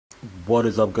What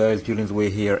is up, guys? Julian's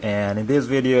Way here, and in this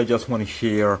video I just want to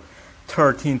share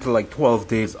 13 to like 12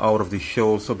 days out of the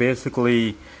show. So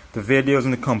basically the videos in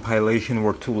the compilation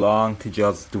were too long to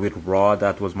just do it raw.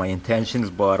 That was my intentions,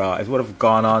 but it would have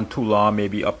gone on too long,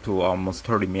 maybe up to almost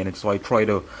 30 minutes. So I try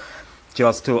to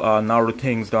narrow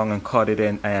things down and cut it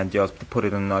in and just to put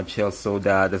it in a nutshell so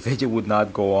that the video would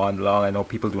not go on long. I know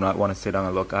people do not want to sit down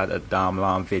and look at a damn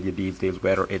long video these days,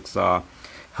 whether it's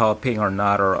helping or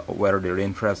not, or whether they're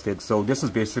interested. So this is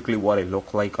basically what it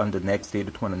looked like on the next day,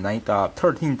 the 29th.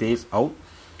 13 days out,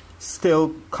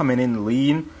 still coming in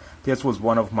lean. This was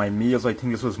one of my meals. I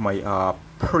think this was my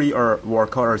pre or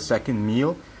workout or second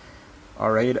meal.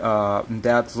 Alright,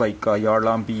 that's like yard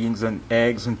lamb beans and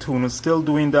eggs and tuna. Still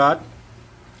doing that,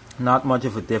 not much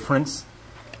of a difference.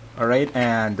 Alright,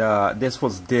 and this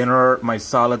was dinner, my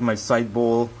salad, my side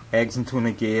bowl, eggs and tuna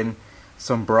again,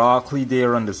 some broccoli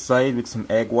there on the side with some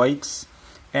egg whites.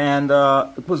 And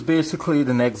it was basically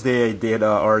the next day I did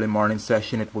an early morning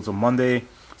session. It was a Monday,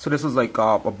 so this was like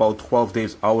about 12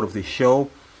 days out of the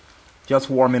show. Just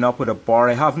warming up with a bar.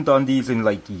 I haven't done these in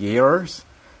like years,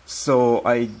 so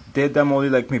I did them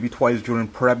only like maybe twice during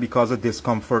prep because of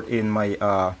discomfort in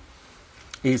my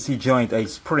AC joint. I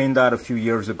sprained that a few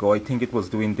years ago. I think it was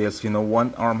doing this, you know,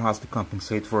 one arm has to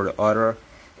compensate for the other.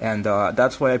 And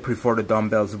that's why I prefer the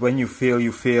dumbbells. When you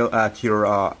fail at your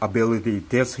ability.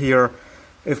 This here,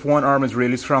 if one arm is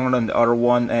really stronger than the other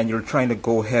one and you're trying to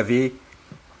go heavy,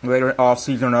 whether off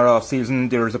season or not off season,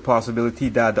 there is a possibility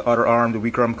that the other arm, the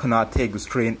weaker arm, cannot take the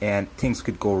strain and things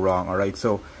could go wrong. Alright,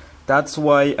 so that's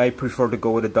why I prefer to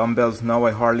go with the dumbbells. Now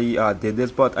I hardly did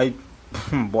this, but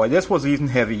boy, this was even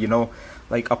heavy, you know.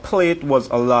 Like a plate was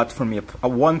a lot for me.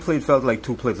 One plate felt like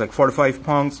two plates, like 45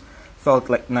 pounds.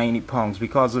 Felt like 90 pounds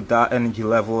because of that energy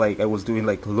level. Like I was doing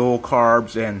like low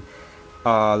carbs and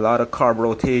a lot of carb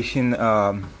rotation.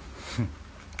 When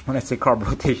I say carb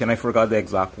rotation, I forgot the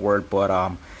exact word, but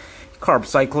carb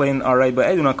cycling. All right, but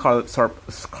I do not call it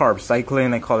carb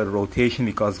cycling. I call it rotation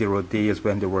because there were days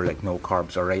when there were like no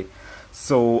carbs. All right,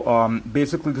 so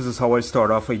basically this is how I start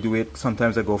off. I do it.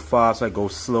 Sometimes I go fast, I go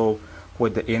slow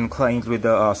with the inclines, with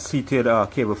the seated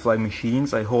cable fly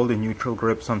machines. I hold a neutral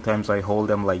grip. Sometimes I hold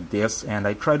them like this, and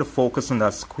I try to focus on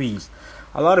that squeeze.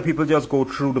 A lot of people just go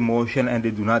through the motion and they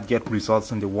do not get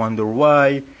results, and they wonder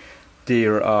why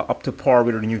they're up to par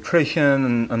with their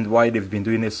nutrition and why they've been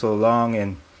doing this so long.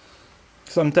 And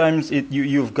sometimes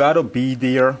you've got to be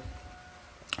there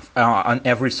on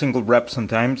every single rep.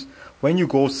 Sometimes when you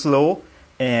go slow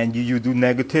and you do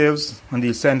negatives on the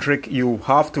eccentric, you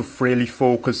have to really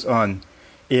focus on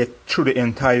it through the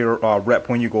entire rep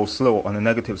when you go slow on the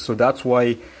negative. So that's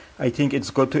why I think it's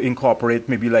good to incorporate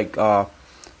maybe like I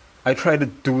try to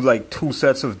do like 2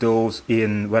 sets of those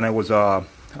in when I was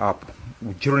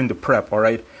during the prep. All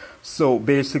right, so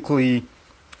basically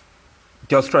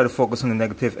just try to focus on the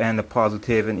negative and the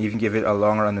positive, and even give it a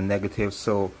longer on the negative.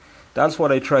 So that's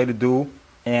what I try to do,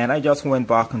 and I just went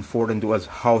back and forth and do as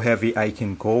how heavy I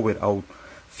can go without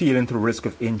feeling the risk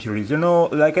of injuries. You know,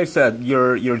 like I said,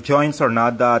 your joints are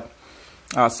not that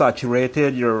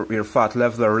saturated, your fat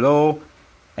levels are low,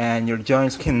 and your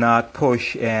joints cannot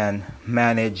push and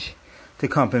manage to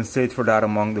compensate for that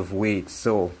amount of weight.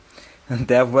 So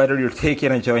that whether you're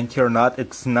taking a joint or not,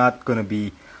 it's not gonna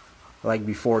be like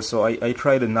before. So I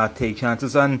try to not take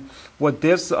chances. And with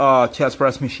this chest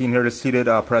press machine here, the seated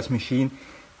press machine,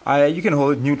 you can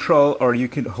hold it neutral or you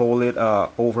can hold it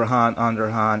overhand,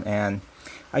 underhand, and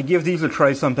I give these a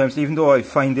try sometimes, even though I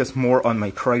find this more on my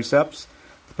triceps,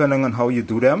 depending on how you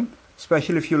do them.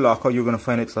 Especially if you lock out, you're going to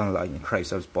find it's on like your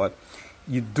triceps, but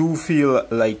you do feel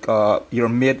like your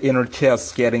mid-inner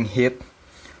chest getting hit.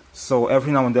 So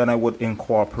every now and then I would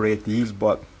incorporate these,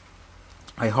 but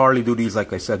I hardly do these,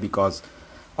 like I said, because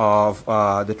of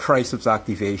the triceps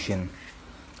activation.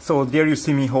 So there you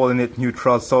see me holding it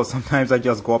neutral. So sometimes I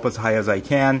just go up as high as I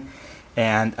can,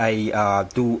 and I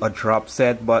do a drop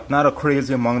set, but not a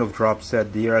crazy amount of drop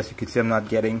set there. As you can see, I'm not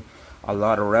getting a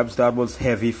lot of reps. That was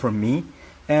heavy for me.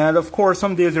 And of course,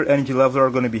 some days your energy levels are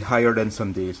going to be higher than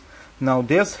some days. Now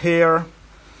this here,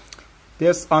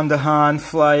 this underhand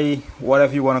fly,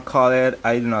 whatever you want to call it,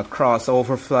 I do not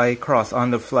crossover fly, cross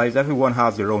under flies. Everyone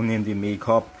has their own name they make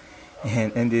up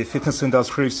in the fitness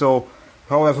industry. So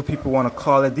however people want to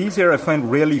call it, these here I find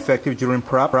really effective during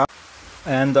prep.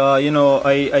 And you know,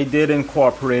 I did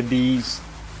incorporate these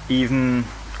even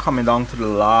coming down to the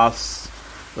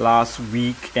last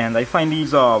week, and I find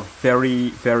these are very,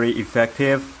 very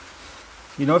effective.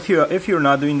 You know, if you're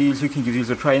not doing these, you can give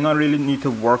these a try. I not really need to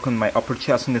work on my upper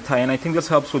chest and the thigh, and I think this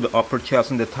helps with the upper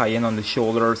chest and the thigh and on the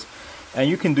shoulders. And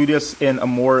you can do this in a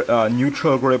more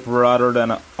neutral grip rather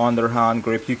than an underhand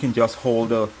grip. You can just hold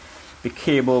the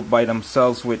cable by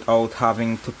themselves without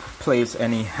having to place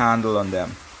any handle on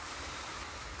them.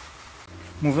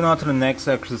 Moving on to the next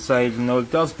exercise,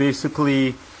 it does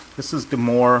basically, this is the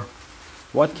more,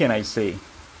 what can I say?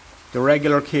 The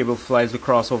regular cable flies, the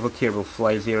crossover cable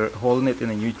flies here, holding it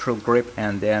in a neutral grip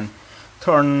and then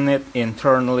turning it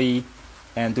internally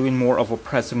and doing more of a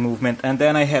pressing movement. And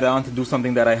then I head on to do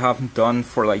something that I haven't done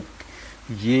for like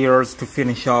years to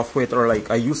finish off with, or like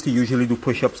I used to usually do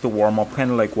push-ups to warm up, kind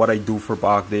of like what I do for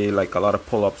back day, like a lot of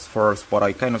pull-ups first, but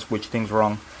I kind of switched things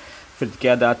around to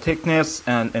get that thickness,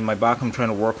 and in my back I'm trying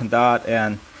to work on that.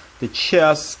 And the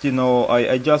chest,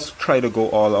 I just try to go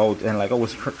all out, and like I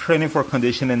was training for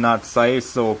conditioning, not size.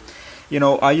 So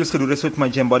I used to do this with my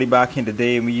gym buddy back in the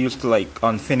day. We used to, like,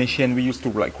 on finishing, we used to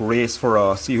like race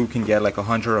for see who can get like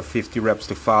 150 reps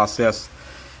the fastest,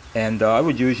 and I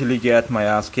would usually get my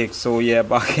ass kicked. So yeah,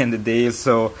 back in the days.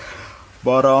 So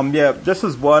but yeah, this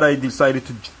is what I decided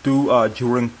to do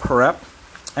during prep.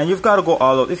 And you've got to go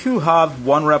all out. If you have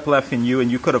 1 rep left in you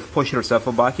and you could have pushed yourself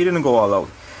back, you didn't go all out.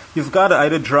 You've got to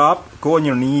either drop, go on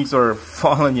your knees, or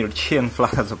fall on your chin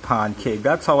flat as a pancake.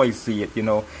 That's how I see it.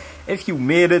 If you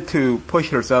made it to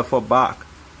push yourself up back,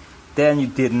 then you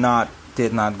did not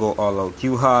go all out.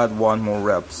 You had 1 more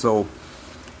rep. So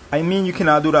I mean, you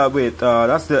cannot do that with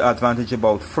that's the advantage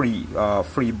about free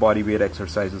body weight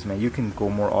exercises, man. You can go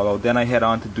more all out. Then I head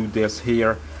on to do this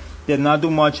here. Did not do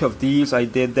much of these. I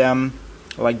did them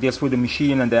like this with the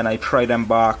machine, and then I tried them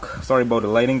back. Sorry about the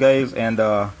lighting, guys. And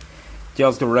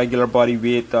just the regular body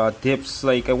weight dips.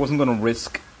 Like, I wasn't gonna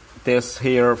risk this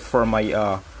here for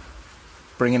my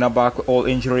bringing up back all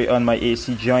injury on my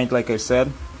AC joint. Like I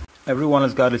said, everyone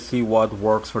has got to see what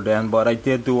works for them, but I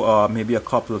did do maybe a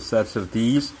couple of sets of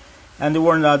these, and they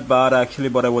weren't that bad actually,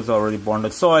 but I was already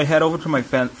burned. So I head over to my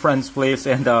friend's place,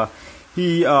 and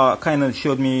he kind of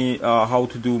showed me how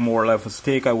to do more like a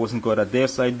stake. I wasn't good at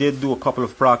this. I did do a couple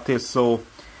of practice, so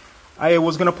I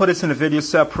was gonna put this in a video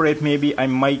separate. Maybe I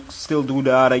might still do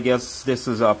that. I guess this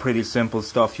is pretty simple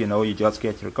stuff. You just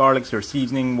get your garlics, your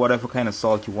seasoning, whatever kind of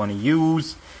salt you want to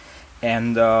use,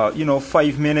 and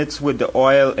 5 minutes with the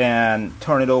oil, and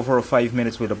turn it over 5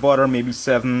 minutes with the butter, maybe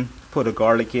 7. Put the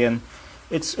garlic in.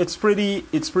 It's pretty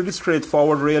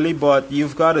straightforward really, but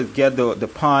you've got to get the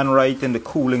pan right and the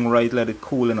cooling right. Let it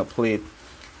cool in a plate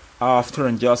after,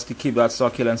 and just to keep that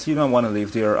succulent. So you don't want to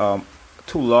leave there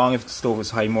too long if the stove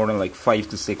is high, more than like 5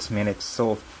 to 6 minutes.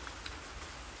 So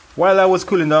while I was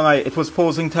cooling down, it was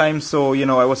posing time, so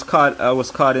I was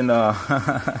caught in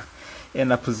a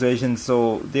in a position.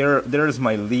 So there's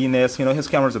my leanness. His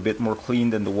camera's a bit more clean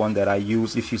than the one that I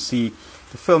use. If you see,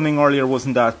 the filming earlier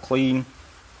wasn't that clean.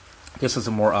 This is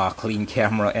a more clean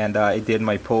camera, and I did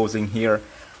my posing here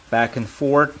back and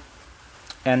forth.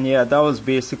 And yeah, that was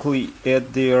basically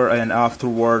it there. And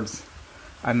afterwards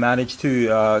I managed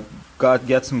to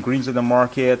get some greens in the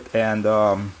market,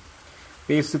 and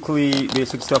basically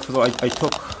basic stuff. So I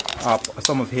took up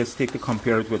some of his steak to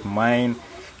compare it with mine,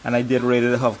 and I did rate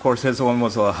it. Of course, his one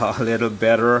was a little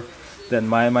better than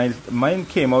mine. Mine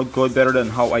came out good, better than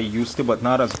how I used to, but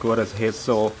not as good as his.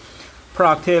 So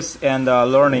practice and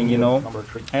learning,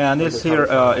 And this here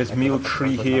is meal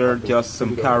 3 here, just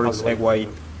some carrots, egg white,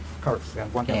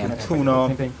 and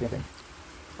tuna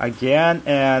again,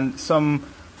 and some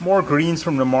more greens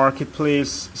from the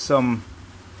marketplace, some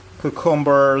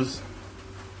cucumbers,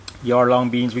 yarlong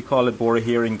beans, we call it bora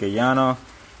here in Guyana,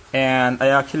 and I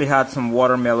actually had some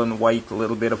watermelon white, a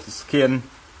little bit of the skin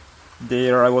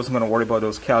there. I wasn't going to worry about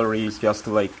those calories, just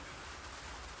to like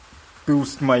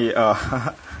boost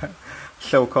my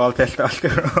so-called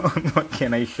testosterone. What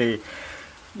can I say?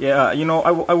 Yeah,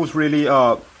 I was really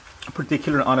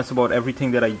particular and honest about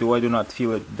everything that I do. I do not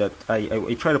feel that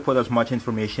I try to put as much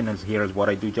information as here as what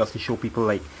I do, just to show people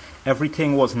like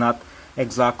everything was not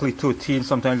exactly to a T.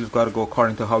 Sometimes you've got to go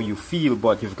according to how you feel,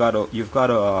 but you've got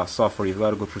to suffer. You've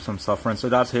got to go through some suffering. So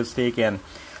that's his take, and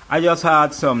I just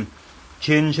had some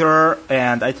ginger,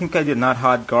 and I think I did not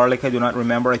have garlic. I do not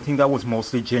remember. I think that was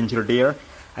mostly ginger there.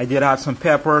 I did add some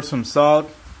pepper, some salt,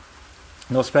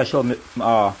 no special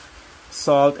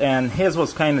salt, and his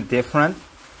was kind of different,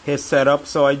 his setup.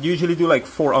 So I usually do like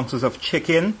 4 ounces of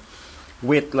chicken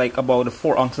with like about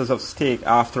 4 ounces of steak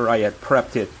after I had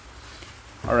prepped it.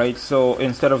 Alright, so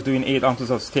instead of doing 8 ounces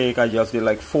of steak, I just did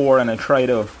like 4, and I try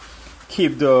to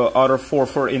keep the other 4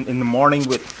 for in the morning,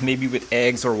 with maybe with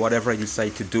eggs or whatever I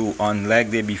decide to do on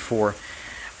leg day before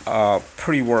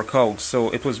pre-workout. So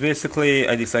it was basically,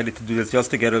 I decided to do this just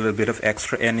to get a little bit of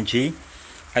extra energy.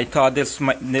 I thought this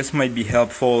might be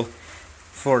helpful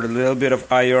for a little bit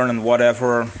of iron and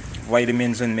whatever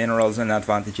vitamins and minerals and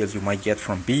advantages you might get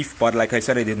from beef. But like I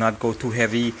said, I did not go too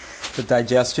heavy. The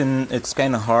digestion, it's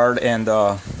kind of hard, and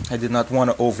I did not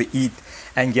want to overeat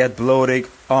and get bloated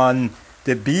on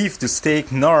the beef, the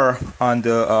steak, nor on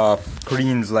the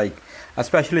greens, like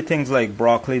especially things like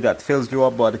broccoli that fills you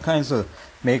up, but it kind of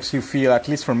makes you feel, at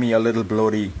least for me, a little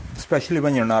bloated, especially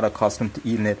when you're not accustomed to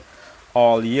eating it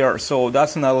all year. So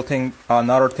that's another thing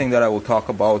that I will talk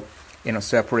about in a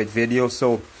separate video.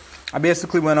 So I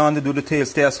basically went on to do the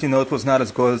taste test. You know, it was not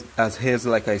as good as his,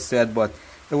 like I said, but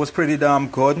it was pretty damn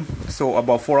good. So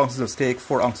about 4 ounces of steak,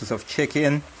 4 ounces of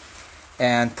chicken,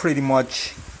 and pretty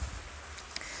much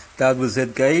that was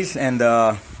it, guys, and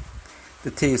the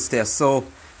taste test. So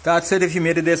that's it. If you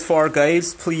made it this far,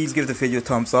 guys, please give the video a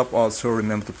thumbs up. Also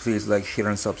remember to please like, share,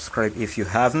 and subscribe if you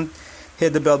haven't.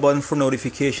 Hit the bell button for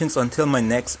notifications. Until my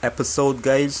next episode,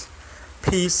 guys,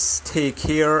 peace, take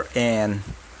care, and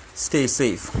stay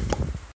safe.